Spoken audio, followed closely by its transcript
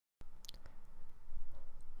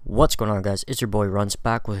What's going on, guys? It's your boy Runts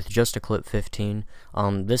back with just a clip 15.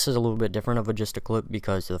 This is a little bit different of a just a clip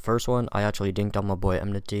because the first one I actually dinked on my boy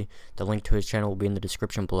Enmity. The link to his channel will be in the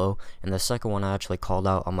description below. And the second one I actually called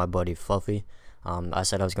out on my buddy Fluffy. I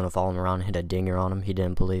said I was gonna follow him around and hit a dinger on him. He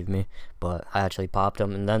didn't believe me, but I actually popped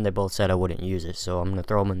him, and then they both said I wouldn't use it. So I'm gonna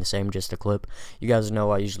throw them in the same just a clip. You guys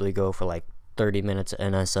know I usually go for like 30 minutes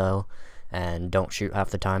NSL and don't shoot half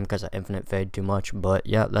the time because I infinite fade too much. But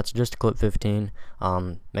yeah, that's just clip 15.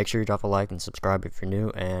 Make sure you drop a like and subscribe if you're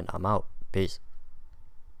new, and I'm out. Peace.